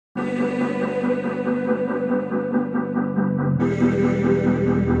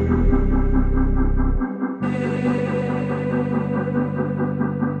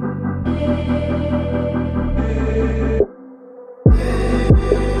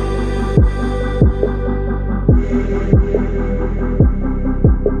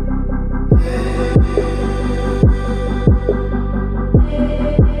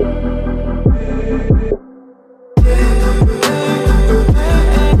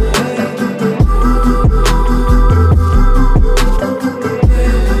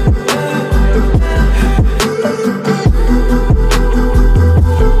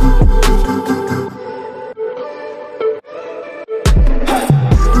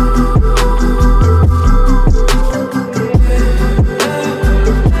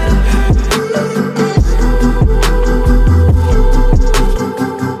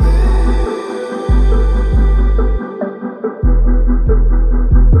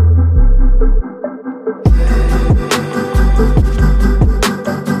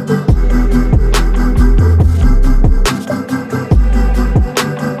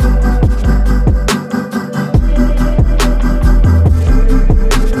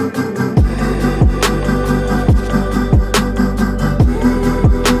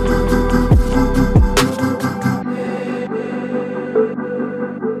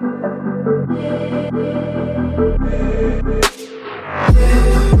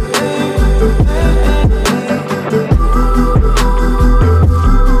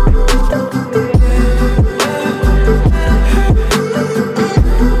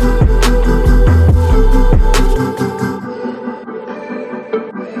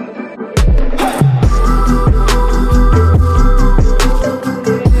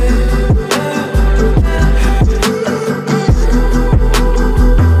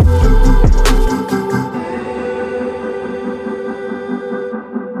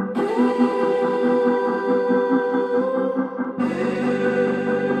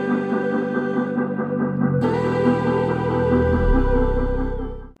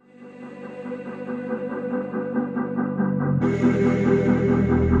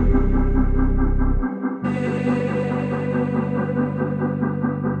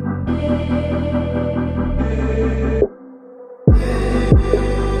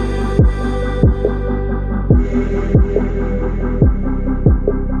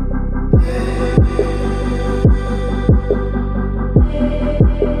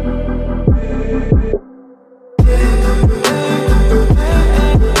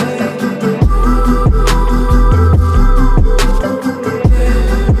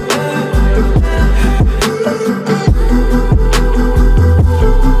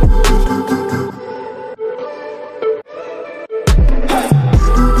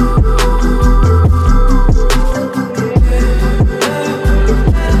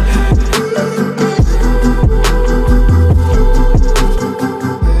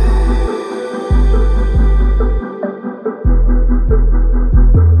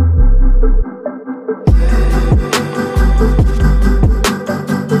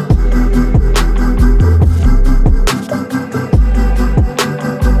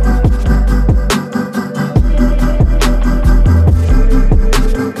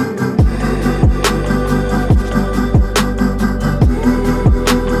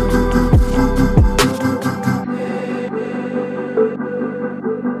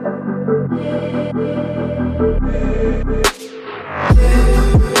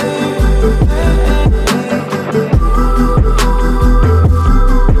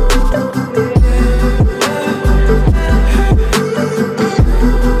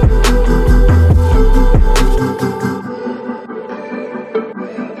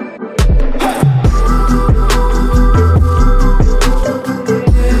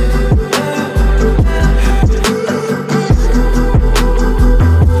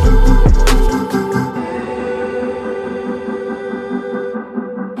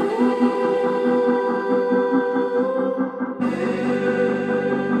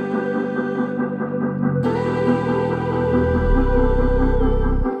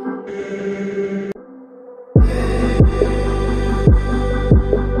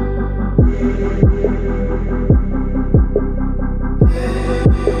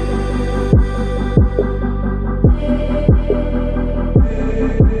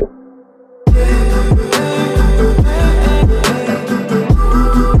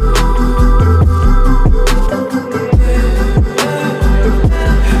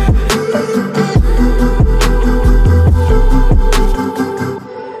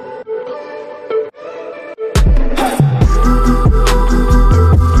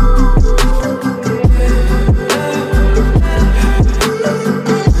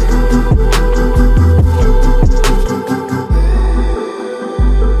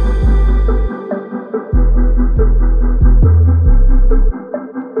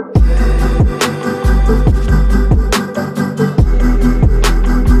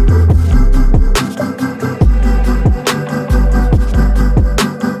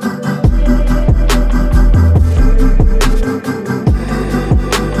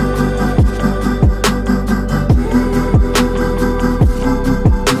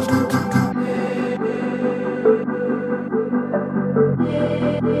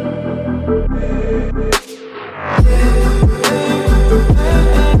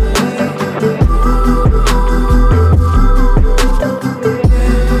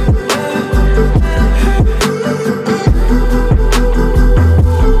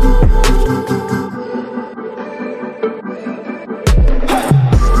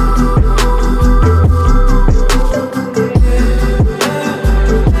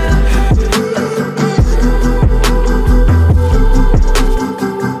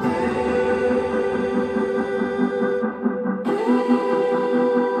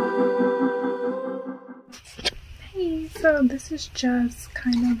just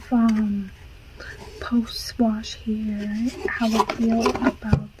kind of post-wash here, how I feel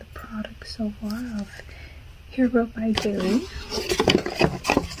about the product so far of Hero by Jailyne,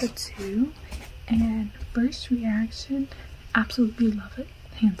 the 2. And first reaction, absolutely love it,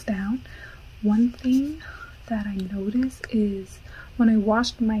 hands down. One thing that I noticed is when I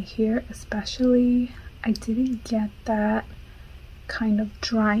washed my hair especially, I didn't get that kind of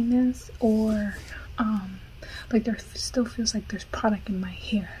dryness, or like there still feels like there's product in my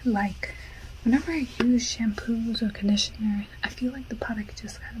hair. Like whenever I use shampoos or conditioner, I feel like the product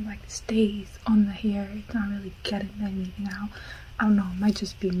just kind of like stays on the hair. It's not really getting anything out. I don't know, it might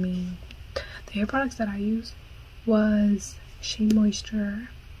just be me. The hair products that I use was Shea Moisture,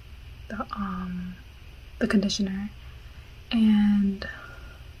 the conditioner, and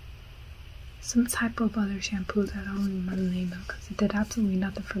some type of other shampoo that I don't remember the name of because it did absolutely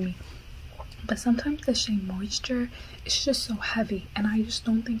nothing for me. But sometimes the Shea Moisture is just so heavy, and I just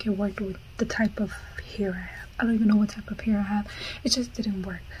don't think it worked with the type of hair I have. I don't even know what type of hair I have. It just didn't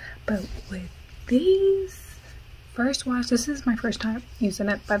work. But with these first wash, this is my first time using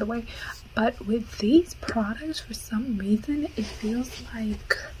it, by the way, but with these products, for some reason it feels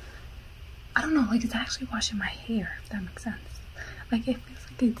like, I don't know, like it's actually washing my hair, if that makes sense. Like it feels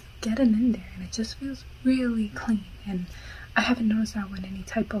like it's getting in there, and it just feels really clean. And I haven't noticed that with any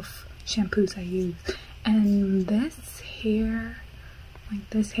type of shampoos I use. And this hair, like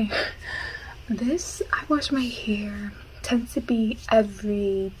this hair, I wash my hair, tends to be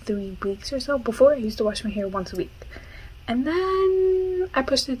every 3 weeks or so. Before I used to wash my hair once a week, and then I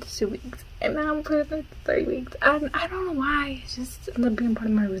pushed it to 2 weeks, and now I'm putting it to 3 weeks. And I don't know why, it's just ended up being part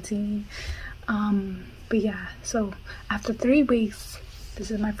of my routine. But yeah, so after 3 weeks,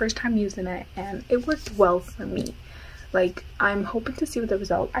 this is my first time using it, and it worked well for me. Like, I'm hoping to see what the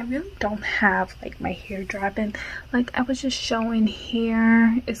result. I really don't have like my hair dropping. Like I was just showing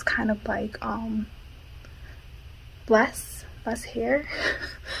here, it's kind of like less hair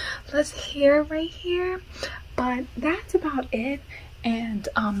less hair right here, but that's about it. And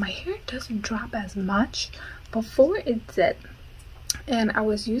my hair doesn't drop as much. Before it did. And I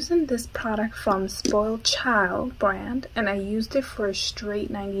was using this product from Spoiled Child brand, and I used it for a straight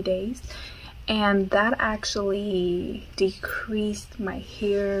 90 days, and that actually decreased my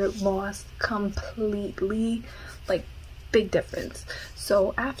hair loss completely. Like, big difference.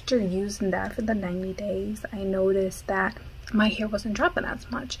 So after using that for the 90 days, I noticed that my hair wasn't dropping as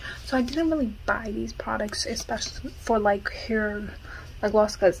much. So I didn't really buy these products, especially for like hair like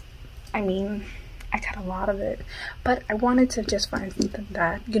loss, because I mean, I got a lot of it, but I wanted to just find something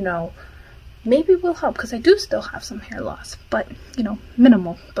that, you know, maybe will help, because I do still have some hair loss, but you know,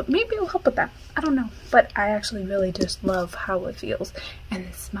 minimal, but maybe it'll help with that. I don't know, but I actually really just love how it feels, and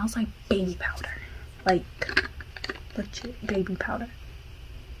it smells like baby powder, like legit baby powder.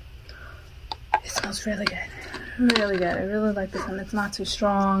 It smells really good, really good. I really like this one. It's not too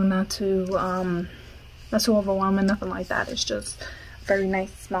strong, not too overwhelming, nothing like that. It's just very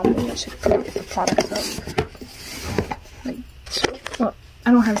nice smell. Maybe I should put the products up. Like, well,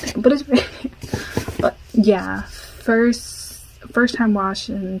 I don't have it, but it's very, but yeah, first time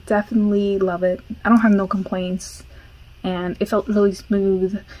washing, definitely love it. I don't have no complaints, and it felt really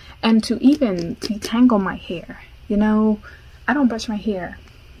smooth. And to even detangle my hair, you know, I don't brush my hair.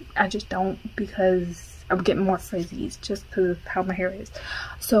 I just don't, because I'm getting more frizzies just because of how my hair is.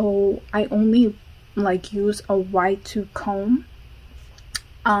 So I only like use a white tooth comb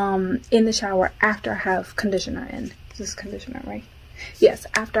in the shower after I have conditioner in. This is conditioner, right? Yes,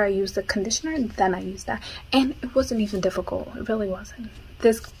 after I use the conditioner, then I use that. And it wasn't even difficult. It really wasn't.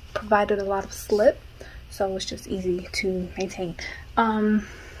 This provided a lot of slip, so it's just easy to maintain.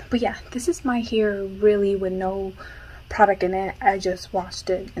 But yeah, this is my hair really with no product in it. I just washed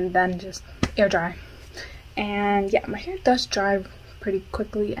it and then just air dry. And yeah, my hair does dry pretty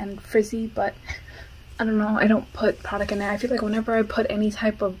quickly and frizzy, but I don't know, I don't put product in it. I feel like whenever I put any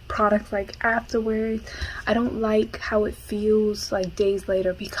type of product like afterwards, I don't like how it feels like days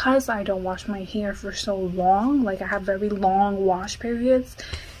later, because I don't wash my hair for so long. Like I have very long wash periods.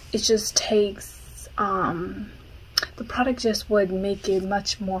 It just takes the product just would make it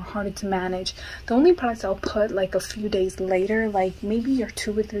much more harder to manage. The only products I'll put like a few days later, like maybe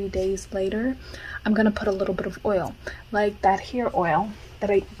 2 or 3 days later, I'm gonna put a little bit of oil, like that hair oil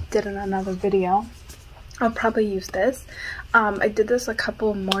that I did in another video. I'll probably use this. I did this a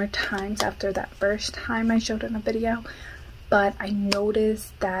couple more times after that first time I showed in a video, but I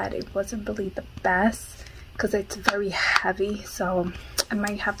noticed that it wasn't really the best because it's very heavy, so I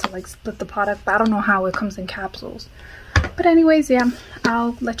might have to like split the product, but I don't know how it comes in capsules. But anyways, yeah,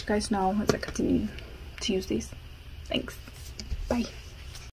 I'll let you guys know as I continue to use these. Thanks. Bye.